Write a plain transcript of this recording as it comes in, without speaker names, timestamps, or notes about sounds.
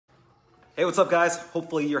Hey, what's up guys?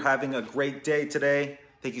 Hopefully you're having a great day today.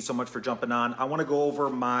 Thank you so much for jumping on. I wanna go over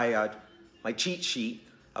my cheat sheet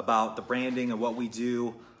about the branding and what we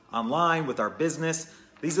do online with our business.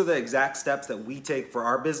 These are the exact steps that we take for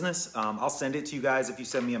our business. I'll send it to you guys if you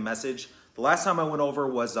send me a message. The last time I went over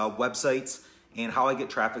was websites and how I get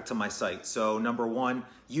traffic to my site. So number one,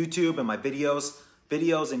 YouTube and my videos.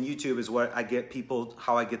 Videos and YouTube is what I get people,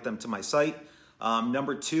 how I get them to my site.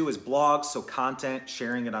 Number two is blogs, so content,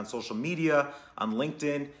 sharing it on social media, on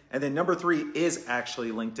LinkedIn. And then number three is actually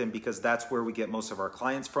LinkedIn because that's where we get most of our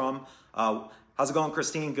clients from. How's it going,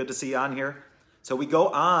 Christine? Good to see you on here. So we go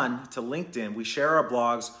on to LinkedIn, we share our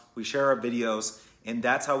blogs, we share our videos, and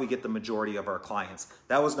that's how we get the majority of our clients.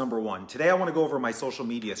 That was number one. Today I wanna go over my social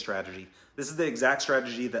media strategy. This is the exact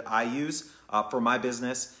strategy that I use for my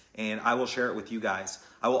business, and I will share it with you guys.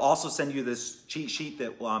 I will also send you this cheat sheet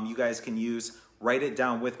that you guys can use. Write it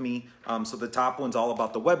down with me. So the top one's all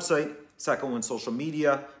about the website, second one's social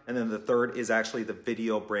media, and then the third is actually the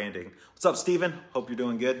video branding. What's up, Steven? Hope you're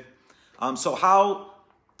doing good. So how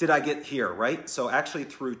did I get here, right? So actually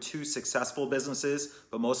through two successful businesses,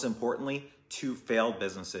 but most importantly, two failed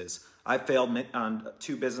businesses. I failed on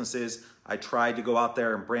two businesses. I tried to go out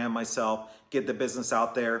there and brand myself, get the business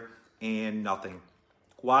out there, and nothing.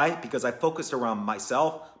 Why? Because I focused around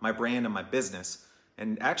myself, my brand, and my business.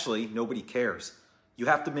 And actually, nobody cares. You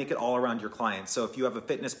have to make it all around your clients. So if you have a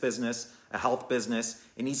fitness business, a health business,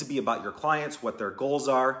 it needs to be about your clients, what their goals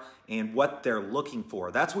are, and what they're looking for.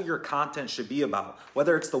 That's what your content should be about.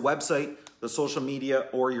 Whether it's the website, the social media,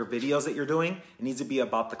 or your videos that you're doing, it needs to be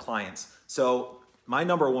about the clients. So my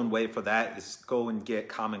number one way for that is go and get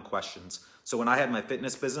common questions. So when I had my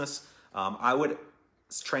fitness business, I would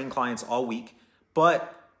train clients all week,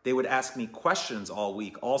 but they would ask me questions all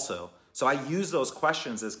week also. So I use those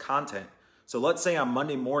questions as content. So let's say on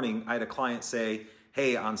Monday morning, I had a client say,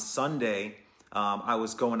 hey, on Sunday, I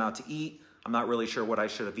was going out to eat. I'm not really sure what I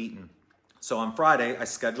should have eaten. So on Friday, I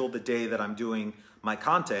scheduled the day that I'm doing my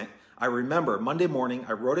content. I remember Monday morning,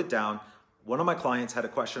 I wrote it down. One of my clients had a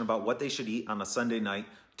question about what they should eat on a Sunday night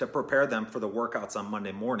to prepare them for the workouts on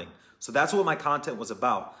Monday morning. So that's what my content was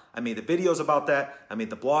about. I made the videos about that. I made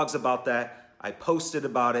the blogs about that. I posted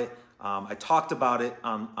about it. I talked about it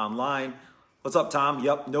online. What's up, Tom?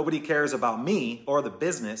 Yep, nobody cares about me or the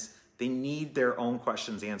business. They need their own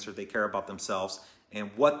questions answered. They care about themselves and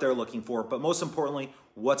what they're looking for, but most importantly,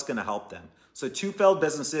 what's gonna help them. So two failed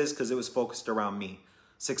businesses because it was focused around me.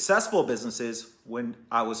 Successful businesses when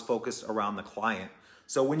I was focused around the client.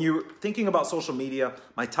 So when you're thinking about social media,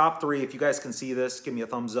 my top three, if you guys can see this, give me a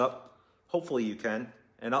thumbs up. Hopefully you can.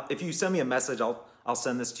 And if you send me a message, I'll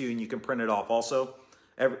send this to you and you can print it off also.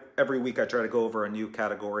 Every week I try to go over a new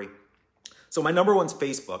category. So my number one's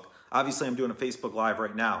Facebook. Obviously I'm doing a Facebook Live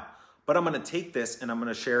right now, but I'm gonna take this and I'm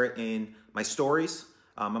gonna share it in my stories.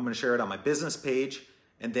 I'm gonna share it on my business page,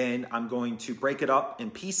 and then I'm going to break it up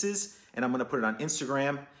in pieces and I'm gonna put it on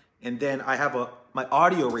Instagram. And then I have my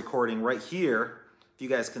audio recording right here, if you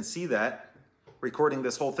guys can see that, recording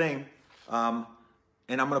this whole thing. And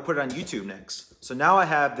I'm gonna put it on YouTube next. So now I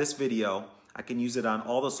have this video, I can use it on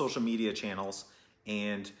all the social media channels.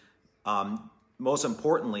 And most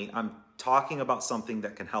importantly, I'm talking about something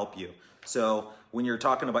that can help you. So when you're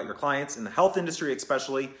talking about your clients in the health industry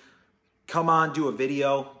especially, come on, do a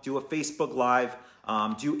video, do a Facebook Live,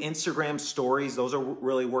 do Instagram stories. Those are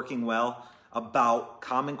really working well about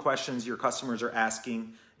common questions your customers are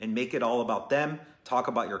asking, and make it all about them. Talk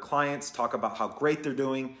about your clients, talk about how great they're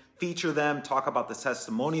doing, feature them, talk about the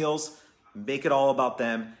testimonials, make it all about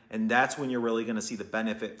them. And that's when you're really gonna see the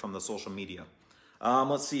benefit from the social media.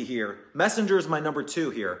 Let's see here. Messenger is my number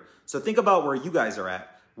two here. So think about where you guys are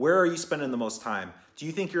at. Where are you spending the most time? Do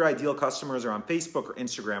you think your ideal customers are on Facebook or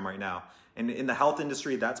Instagram right now? And in the health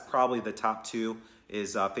industry, that's probably the top two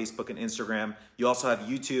is Facebook and Instagram. You also have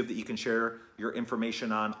YouTube that you can share your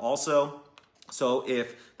information on also. So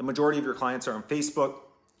if the majority of your clients are on Facebook,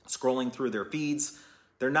 scrolling through their feeds,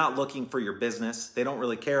 they're not looking for your business. They don't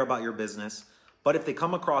really care about your business. But if they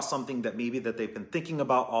come across something that maybe that they've been thinking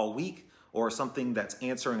about all week, or something that's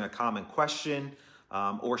answering a common question,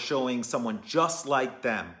 or showing someone just like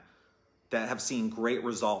them that have seen great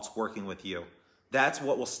results working with you. That's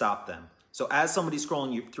what will stop them. So as somebody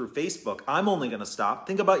scrolling you through Facebook, I'm only gonna stop.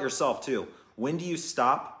 Think about yourself too. When do you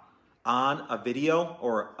stop on a video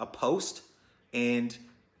or a post and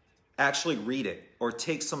actually read it or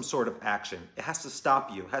take some sort of action? It has to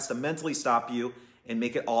stop you. It has to mentally stop you and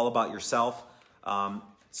make it all about yourself. And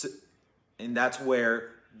that's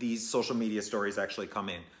where these social media stories actually come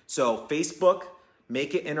in. So Facebook,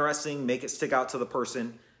 make it interesting, make it stick out to the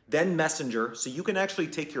person. Then Messenger, so you can actually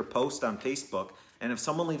take your post on Facebook And if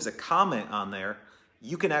someone leaves a comment on there,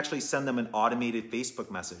 you can actually send them an automated Facebook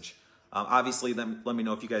message. Obviously, then let me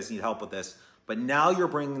know if you guys need help with this. But now you're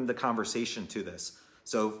bringing the conversation to this.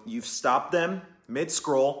 So you've stopped them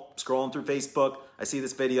mid-scroll, scrolling through Facebook. I see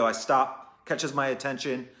this video, I stop, catches my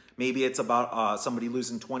attention. Maybe it's about somebody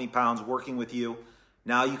losing 20 pounds working with you.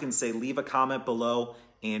 Now you can say, leave a comment below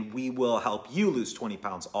and we will help you lose 20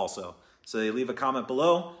 pounds also. So they leave a comment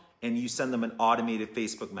below and you send them an automated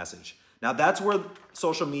Facebook message. Now that's where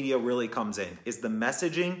social media really comes in, is the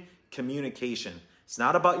messaging, communication. It's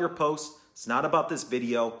not about your post. It's not about this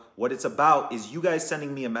video. What it's about is you guys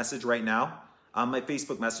sending me a message right now on my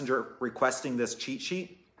Facebook Messenger requesting this cheat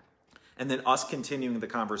sheet, and then us continuing the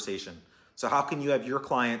conversation. So how can you have your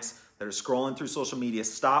clients that are scrolling through social media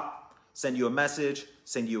stop, send you a message,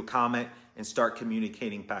 send you a comment, and start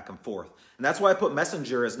communicating back and forth? And that's why I put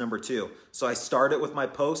Messenger as number 2. So I start it with my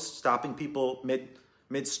post, stopping people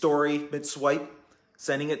mid-story, mid-swipe,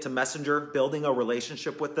 sending it to Messenger, building a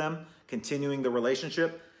relationship with them, continuing the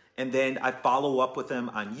relationship, and then I follow up with them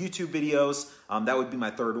on YouTube videos. That would be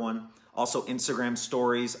my third one. Also Instagram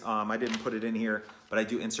stories. I didn't put it in here, but I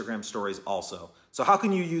do Instagram stories also. So how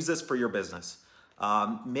can you use this for your business?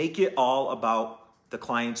 Make it all about the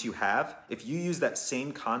clients you have. If you use that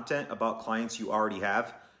same content about clients you already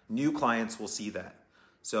have, new clients will see that.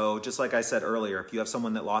 So just like I said earlier, if you have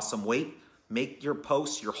someone that lost some weight, make your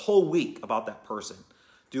post your whole week about that person.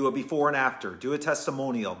 Do a before and after, do a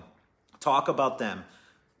testimonial, talk about them.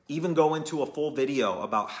 Even go into a full video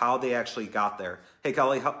about how they actually got there. Hey,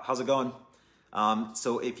 Kelly, how's it going?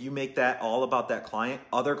 So if you make that all about that client,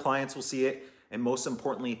 other clients will see it. And most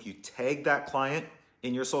importantly, if you tag that client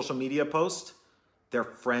in your social media post, their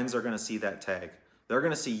friends are gonna see that tag. They're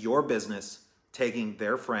gonna see your business tagging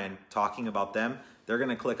their friend, talking about them. They're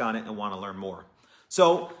gonna click on it and wanna learn more.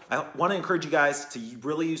 So I wanna encourage you guys to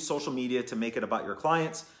really use social media to make it about your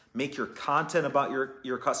clients. Make your content about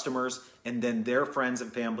your customers, and then their friends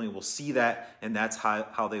and family will see that, and that's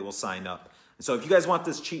how they will sign up. And so if you guys want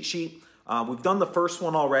this cheat sheet, we've done the first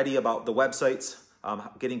one already about the websites,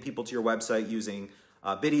 getting people to your website using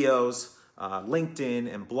videos,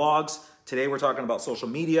 LinkedIn, and blogs. Today we're talking about social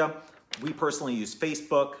media. We personally use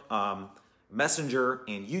Facebook, Messenger,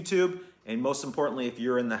 and YouTube. And most importantly, if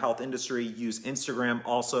you're in the health industry, use Instagram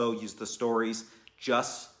also, use the stories.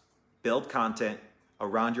 Just build content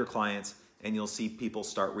around your clients, and you'll see people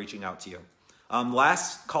start reaching out to you.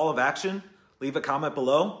 Last call of action, leave a comment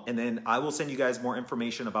below, and then I will send you guys more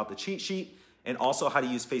information about the cheat sheet and also how to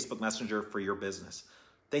use Facebook Messenger for your business.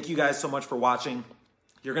 Thank you guys so much for watching.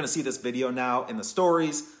 You're gonna see this video now in the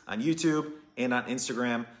stories, on YouTube, and on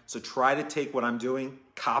Instagram. So try to take what I'm doing,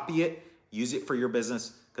 copy it, use it for your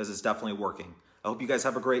business, because it's definitely working. I hope you guys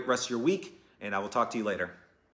have a great rest of your week, and I will talk to you later.